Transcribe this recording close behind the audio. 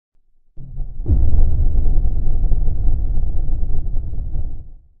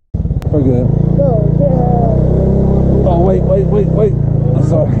We're good. Oh, wait. I'm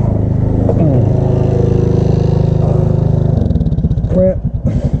sorry. Cramp.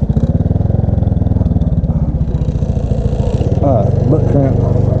 Butt cramp.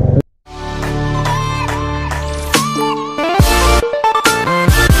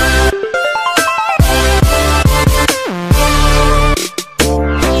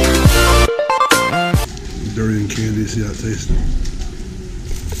 Durian candy, see how it tastes.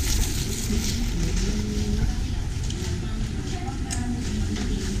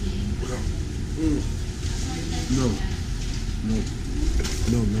 No.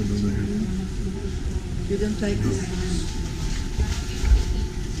 You don't like this?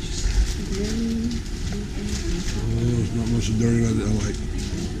 Oh, there's not much of durian I like.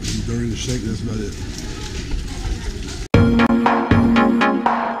 Durian shake, that's about it.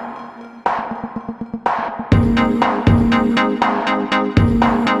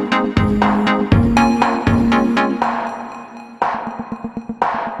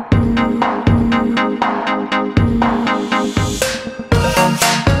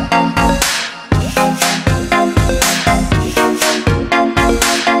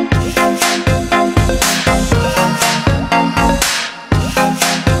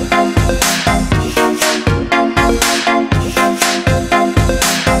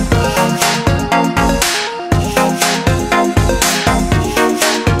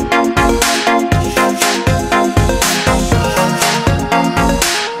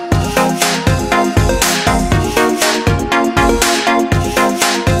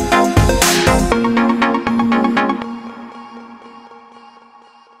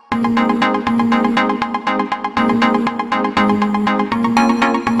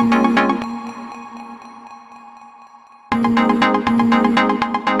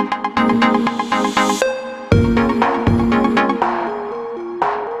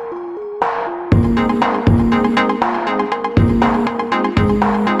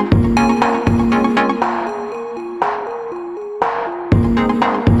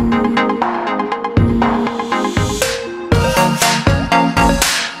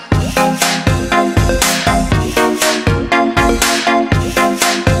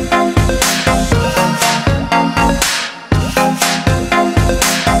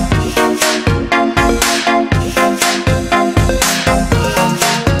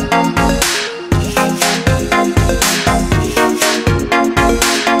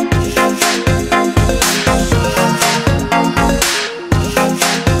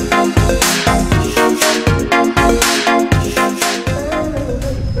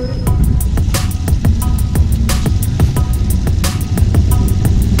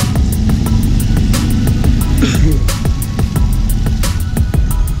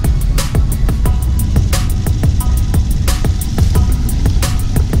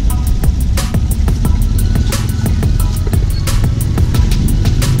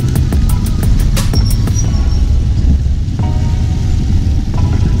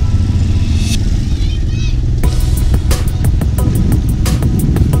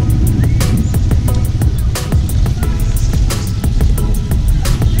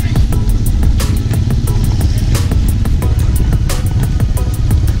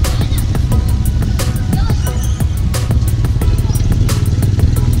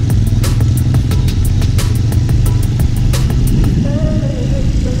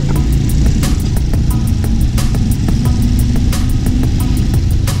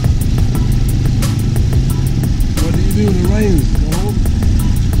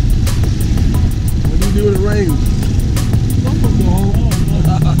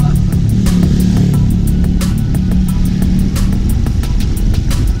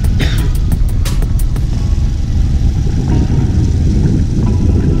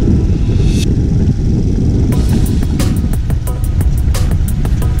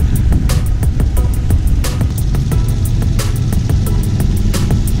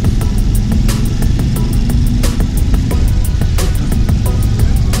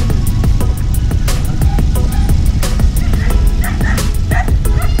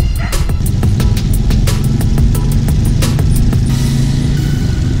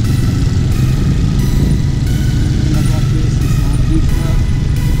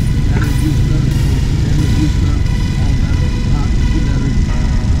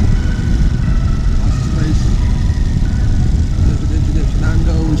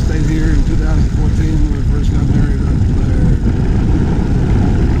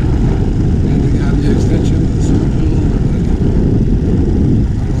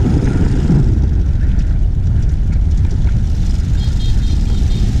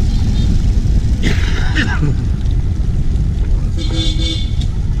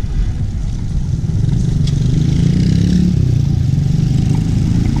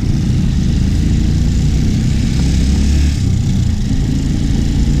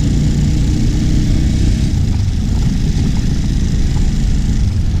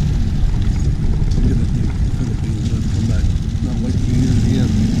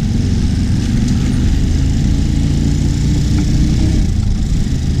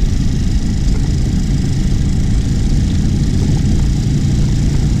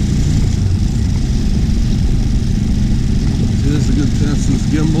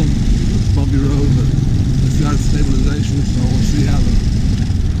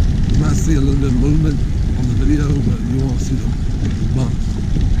 see a little bit of movement on the video, but you won't see the bumps.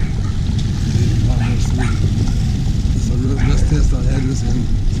 It's a lot more smooth. So let's test our edges and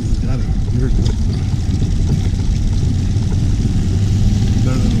since it's got a grip.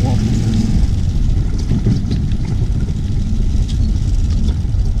 Better than the walking test.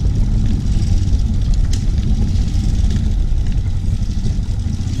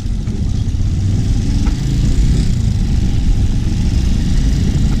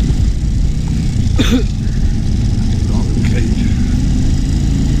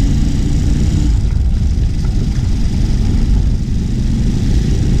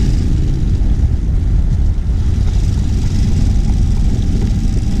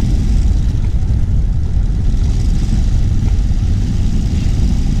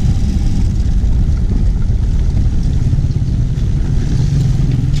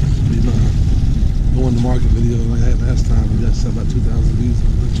 Market video like I had last time, we got about 2,000 views on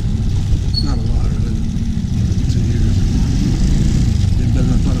it. Not a lot, really. 2 years. Did better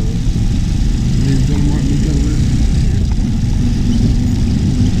than I thought it would. You didn't go to market with each other?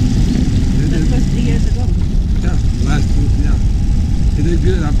 That was 3 years ago. Yeah, yeah. It did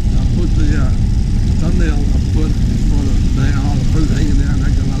good. I put the thumbnail I put in front of all the fruit hanging there, and that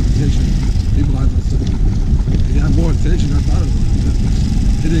got a lot of attention. People like to say, it got more attention than I thought it would.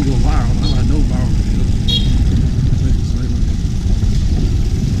 It didn't go viral. I don't have no viral videos.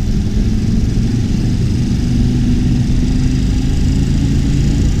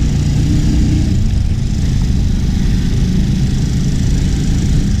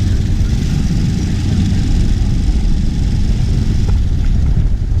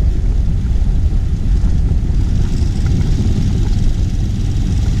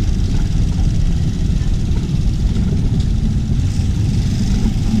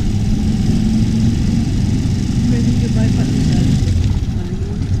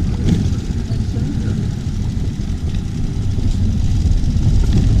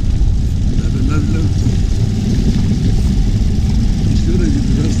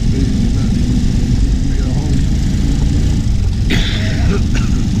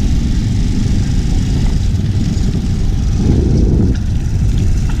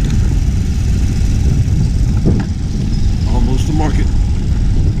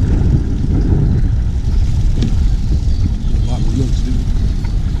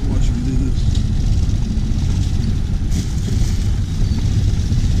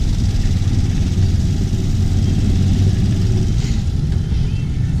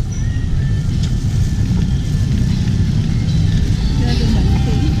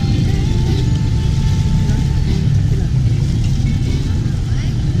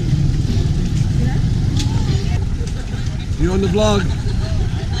 You're on the vlog.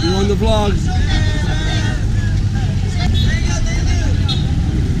 You're on the vlog.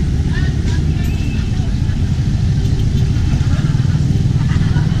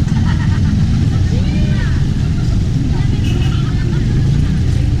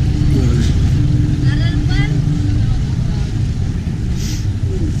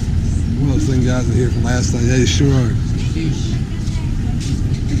 Well, those thing guys are here from last night. They sure are.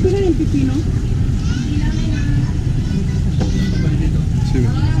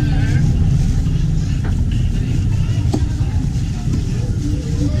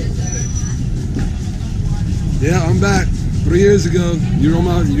 Yeah, I'm back. 3 years ago, you're on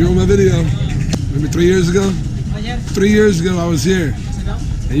my video. Remember 3 years ago? 3 years ago I was here,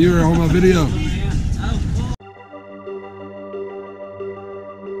 and you were on my video.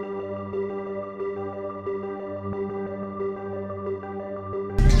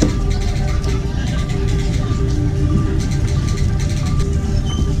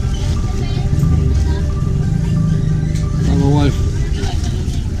 My wife.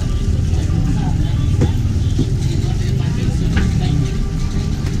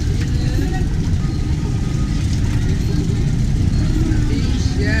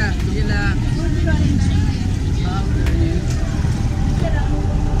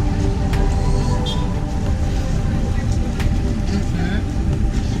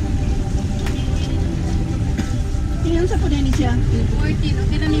 Tingnan sa po na ni siya. 14,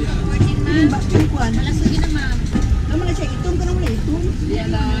 okay na nito 14 ma'am. Bakit Malasugi na ma'am. naman na siya itom ka naman na itom. Yan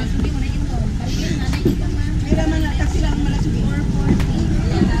lang. Malasugi mo na ito. Kaliyan na ito ma'am. Ay raman na taxi lang malasugi. 440.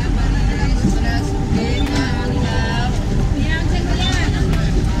 Yan lang. Malasugi na ang love. Yan, check ko yan.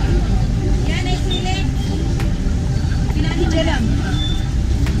 Yan ay sili. Pinali mo lang.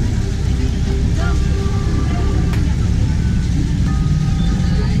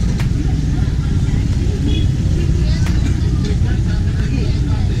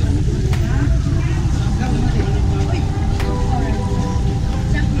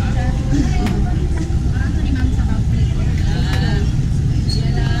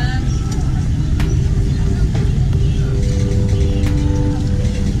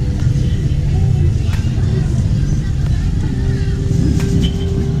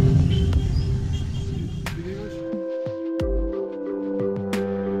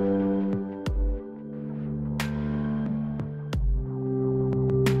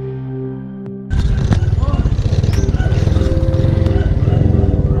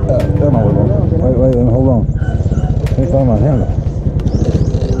 Find my hammer.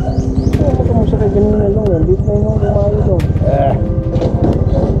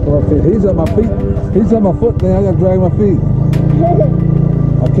 He's at my feet. He's at my foot thing. I gotta drag my feet.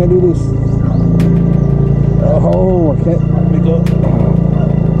 I can't do this. Oh, I can't. Let me go.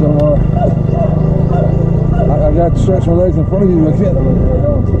 I got to stretch my legs in front of you. I can't.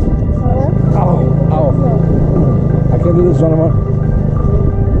 Ow. Ow. I can't do this one anymore.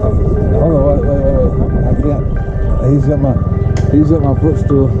 Hold on, wait. I can't. He's at my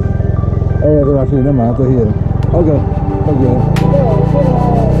footstool. Oh, they're actually, never mind. I thought he hit him. Okay. Okay.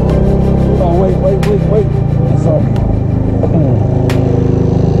 Oh, wait. Sorry.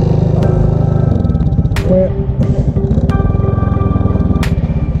 Cramp.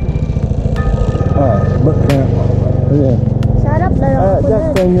 Butt cramp. Yeah. Sarap na lang ako Jack,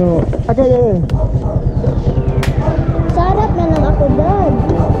 doon. can you... Okay. Sarap na lang ako doon.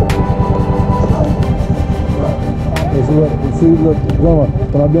 See, look, Grandma,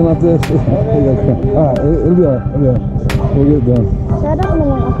 when I've been like this, alright, it'll be alright. We'll get it done. Sarap na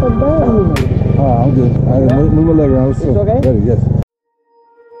lang ako doon. Alright, I'm good. Alright, move my leg around. Let's go. okay? Ready, yes.